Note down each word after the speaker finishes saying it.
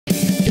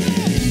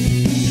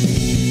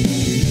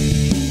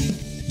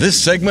This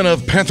segment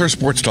of Panther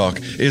Sports Talk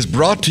is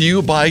brought to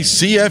you by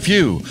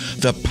CFU,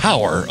 the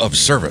power of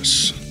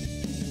service.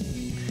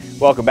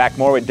 Welcome back.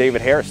 More with David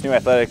Harris, new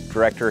athletic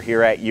director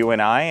here at UNI.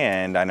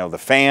 And I know the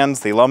fans,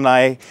 the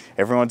alumni,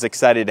 everyone's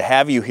excited to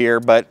have you here.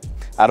 But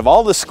out of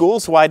all the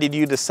schools, why did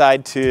you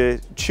decide to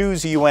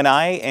choose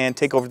UNI and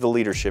take over the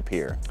leadership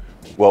here?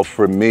 Well,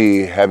 for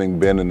me, having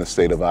been in the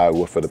state of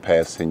Iowa for the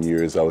past 10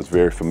 years, I was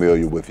very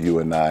familiar with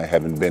UNI.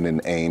 Having been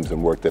in Ames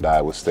and worked at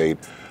Iowa State,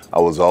 I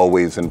was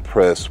always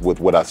impressed with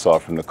what I saw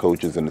from the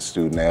coaches and the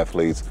student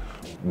athletes,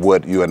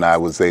 what UNI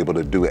was able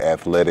to do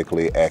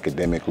athletically,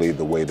 academically,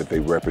 the way that they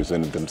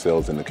represented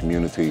themselves in the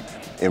community,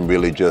 and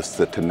really just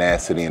the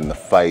tenacity and the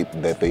fight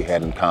that they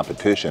had in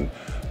competition.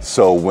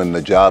 So when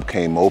the job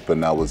came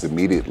open, I was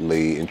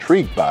immediately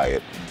intrigued by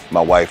it.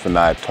 My wife and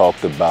I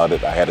talked about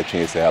it. I had a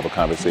chance to have a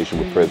conversation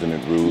with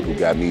President Rude, who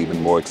got me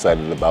even more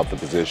excited about the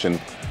position.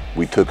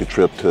 We took a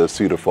trip to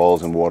Cedar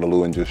Falls and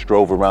Waterloo and just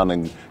drove around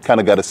and kind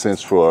of got a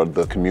sense for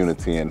the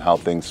community and how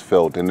things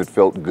felt. And it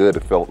felt good.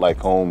 It felt like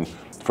home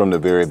from the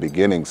very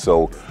beginning.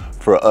 So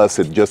for us,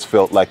 it just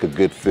felt like a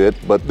good fit.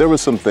 But there were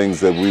some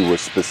things that we were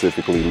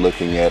specifically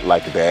looking at,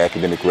 like the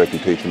academic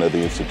reputation of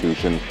the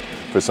institution.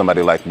 For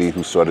somebody like me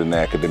who started in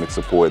academic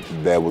support,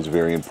 that was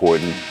very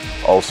important.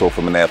 Also,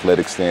 from an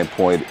athletic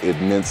standpoint, it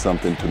meant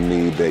something to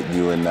me that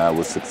UNI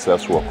was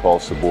successful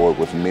across the board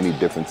with many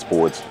different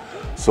sports.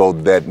 So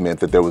that meant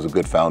that there was a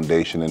good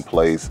foundation in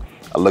place.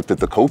 I looked at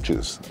the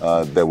coaches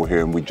that were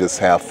here, and we just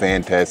have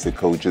fantastic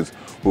coaches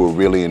who are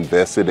really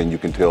invested, and you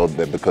can tell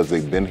that because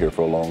they've been here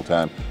for a long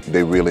time,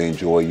 they really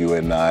enjoy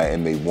UNI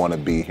and they want to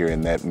be here,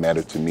 and that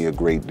mattered to me a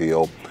great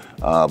deal.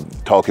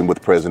 Talking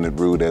with President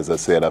Rude, as I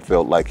said, I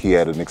felt like he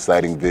had an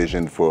exciting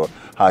vision for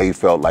how he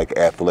felt like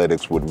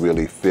athletics would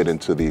really fit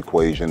into the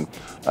equation.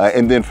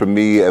 And then for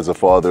me, as a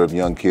father of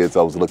young kids,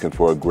 I was looking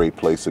for a great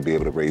place to be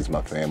able to raise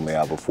my family. I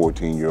have a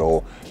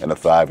 14-year-old and a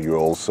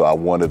 5-year-old, so I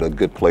wanted a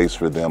good place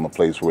for them, a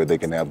place where they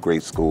can have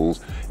great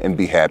schools and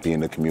be happy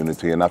in the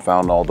community. And I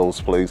found all those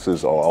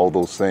places, or all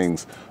those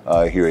things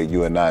here at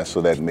UNI,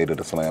 so that made it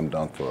a slam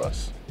dunk for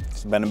us.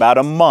 It's been about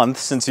a month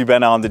since you've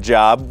been on the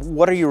job.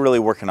 What are you really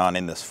working on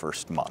in this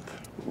first month?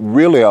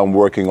 Really, I'm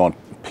working on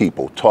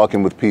people,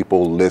 talking with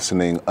people,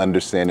 listening,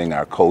 understanding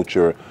our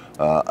culture,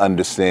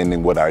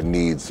 understanding what our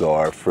needs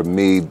are. For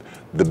me,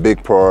 the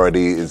big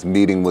priority is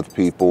meeting with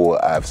people.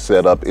 I've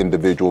set up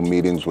individual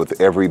meetings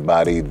with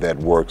everybody that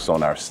works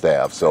on our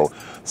staff. So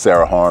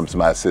Sarah Harms,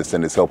 my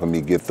assistant, is helping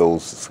me get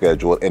those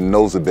scheduled, and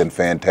those have been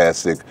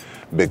fantastic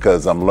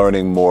because I'm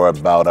learning more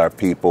about our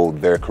people,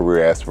 their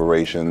career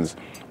aspirations,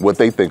 what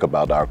they think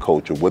about our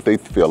culture, what they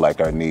feel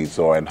like our needs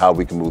are, and how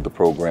we can move the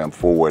program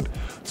forward.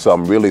 So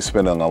I'm really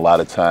spending a lot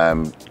of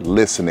time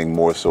listening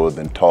more so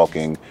than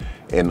talking,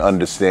 and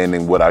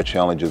understanding what our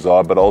challenges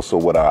are, but also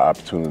what our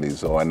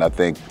opportunities are. And I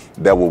think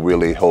that will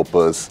really help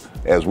us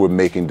as we're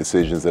making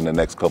decisions in the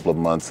next couple of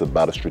months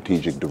about a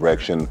strategic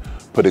direction,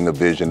 putting a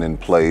vision in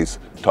place,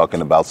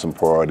 talking about some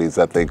priorities.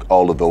 I think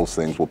all of those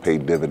things will pay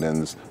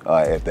dividends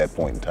at that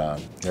point in time.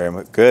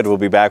 Very good. We'll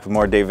be back with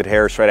more David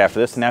Harris right after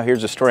this. And now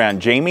here's a story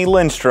on Jamie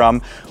Lindstrom,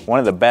 one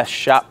of the best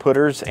shot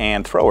putters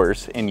and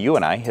throwers in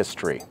UNI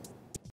history.